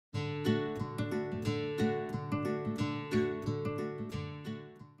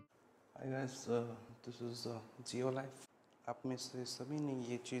guys, this is Jio life. आप में से सभी ने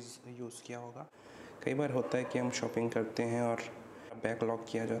ये चीज़ यूज़ किया होगा। कई बार होता है कि हम शॉपिंग करते हैं और बैग लॉक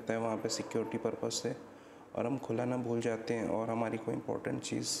किया जाता है वहाँ पे सिक्योरिटी पर्पज़ से, और हम खुलाना भूल जाते हैं और हमारी कोई इम्पोर्टेंट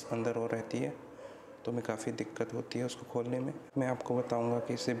चीज़ अंदर हो रहती है, तो हमें काफ़ी दिक्कत होती है उसको खोलने में। मैं आपको बताऊँगा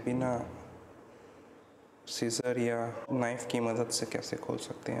कि इसे बिना सीज़र या नाइफ़ की मदद से कैसे खोल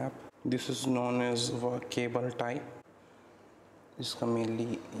सकते हैं आप। This is known as cable tie. इसका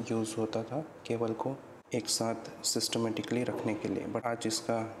मेनली यूज़ होता था केबल को एक साथ सिस्टमेटिकली रखने के लिए, बट आज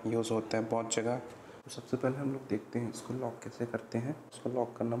इसका यूज़ होता है बहुत जगह। तो सबसे पहले हम लोग देखते हैं इसको लॉक कैसे करते हैं। इसको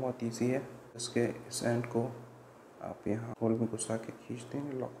लॉक करना बहुत इजी है। इसके इस एंड को आप यहाँ होल में घुसा के खींच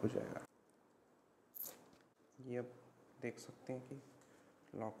देंगे, लॉक हो जाएगा। ये अब देख सकते हैं कि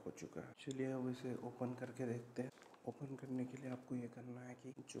लॉक हो चुका है। चलिए अब इसे ओपन करके देखते हैं। ओपन करने के लिए आपको ये करना है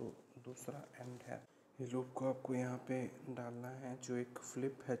कि जो दूसरा एंड है, ये लूप को आपको यहाँ पे डालना है, जो एक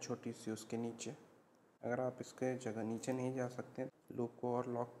फ्लिप है छोटी सी उसके नीचे। अगर आप इसके जगह नीचे नहीं जा सकते, लूप को और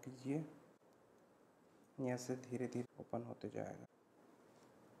लॉक कीजिए, यहाँ से धीरे धीरे ओपन होते जाएगा।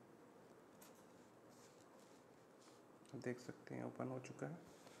 देख सकते हैं ओपन हो चुका है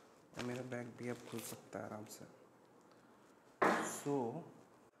और मेरा बैग भी अब खुल सकता है आराम से।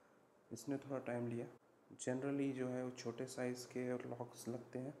 इसने थोड़ा टाइम लिया। जनरली जो है वो छोटे साइज़ के लॉक्स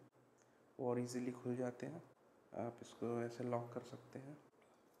लगते हैं वो और इजीली खुल जाते हैं। आप इसको ऐसे लॉक कर सकते हैं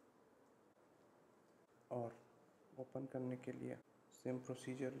और ओपन करने के लिए सेम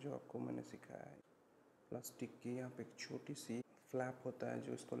प्रोसीजर जो आपको मैंने सिखाया है। प्लास्टिक की यहाँ पे एक छोटी सी फ्लैप होता है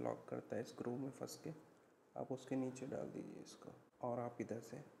जो इसको लॉक करता है स्क्रू में फंस के, आप उसके नीचे डाल दीजिए इसको और आप इधर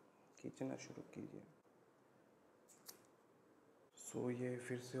से खींचना शुरू कीजिए। ये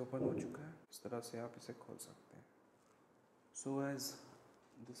फिर से ओपन हो चुका है। इस तरह से आप इसे खोल सकते हैं। As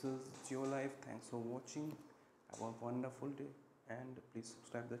this is Geo Life, thanks for watching. Have a wonderful day and please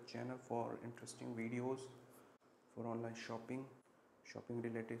subscribe the channel for interesting videos for online shopping, shopping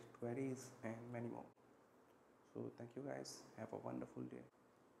related queries and many more. Thank you guys. Have a wonderful day.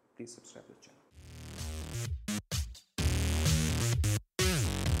 Please subscribe the channel.